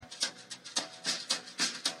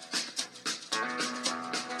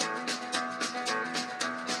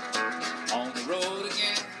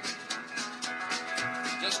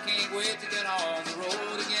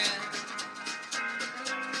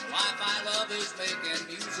just making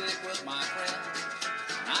music with my friends.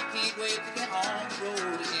 I can't wait to get on the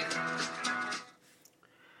road again.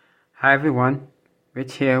 Hi everyone,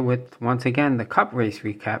 Rich here with once again the Cup race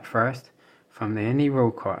recap first from the Indy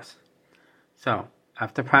road course. So,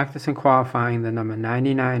 after practice and qualifying, the number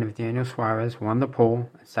 99 of Daniel Suarez won the pole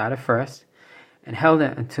and started first and held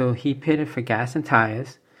it until he pitted for gas and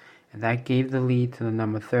tires, and that gave the lead to the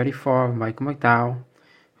number 34 of Michael McDowell,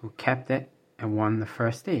 who kept it and won the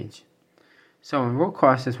first stage. So in road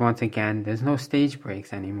courses, once again, there's no stage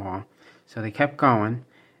breaks anymore, so they kept going,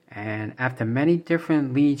 and after many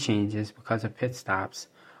different lead changes because of pit stops,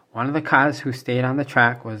 one of the cars who stayed on the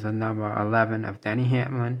track was the number 11 of Denny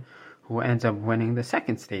Hamlin, who ends up winning the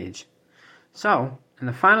second stage. So, in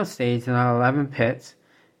the final stage, the number 11 pits,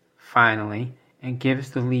 finally, and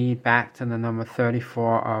gives the lead back to the number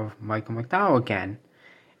 34 of Michael McDowell again.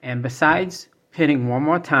 And besides pitting one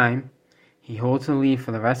more time, he holds the lead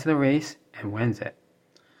for the rest of the race and wins it.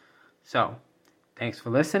 So, thanks for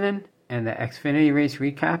listening, and the Xfinity race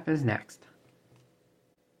recap is next.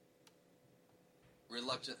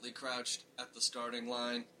 Reluctantly crouched at the starting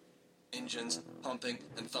line, engines pumping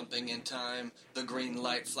and thumping in time. The green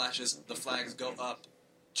light flashes, the flags go up.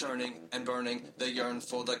 Churning and burning, they yearn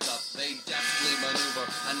for the cup. They deftly maneuver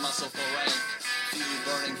and muscle for rank. Fuel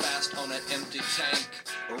burning fast on an empty tank.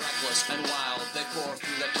 Reckless and wild, they pour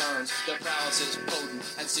through the turns. Their prowess is potent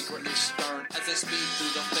and secretly stern. As they speed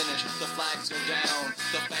through the finish, the flags go down.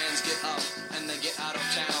 The fans get up and they get out of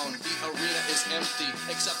town. The arena is empty,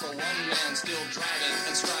 except for one man still driving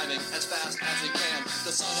and striving as fast as he can.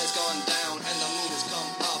 The sun has gone down and the moon has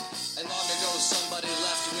come up. And long ago somebody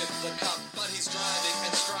left with the cup, but he's driving and